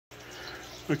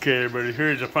Okay, everybody,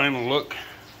 here's a final look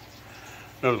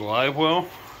of the live well.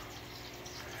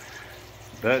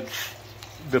 That's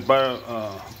the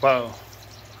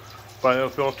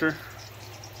biofilter,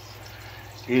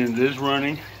 and it is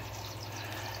running.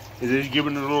 It is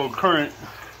giving a little current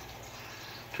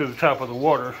to the top of the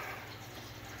water.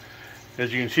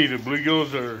 As you can see, the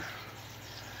bluegills are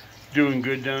doing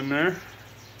good down there.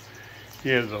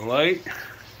 You have the light.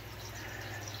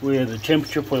 We have the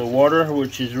temperature for the water,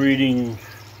 which is reading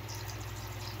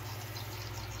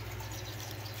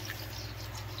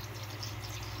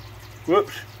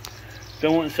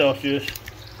Celsius.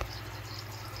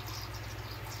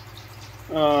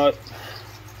 It's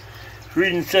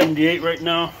reading 78 right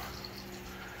now,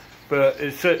 but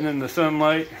it's sitting in the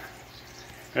sunlight,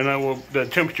 and the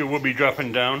temperature will be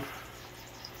dropping down,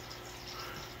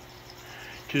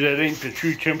 because that ain't the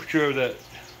true temperature of that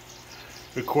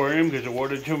aquarium, because the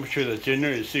water temperature that's in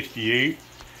there is 68.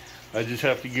 I just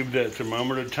have to give that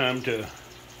thermometer time to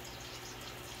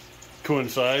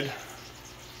coincide.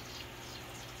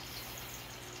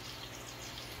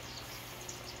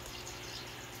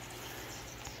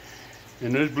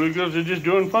 And those bluegills are just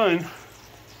doing fine.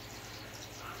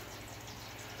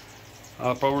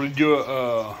 I'll probably do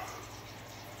a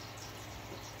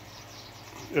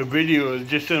video of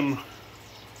just them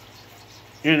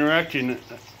interacting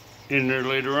in there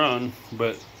later on,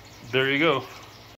 but there you go.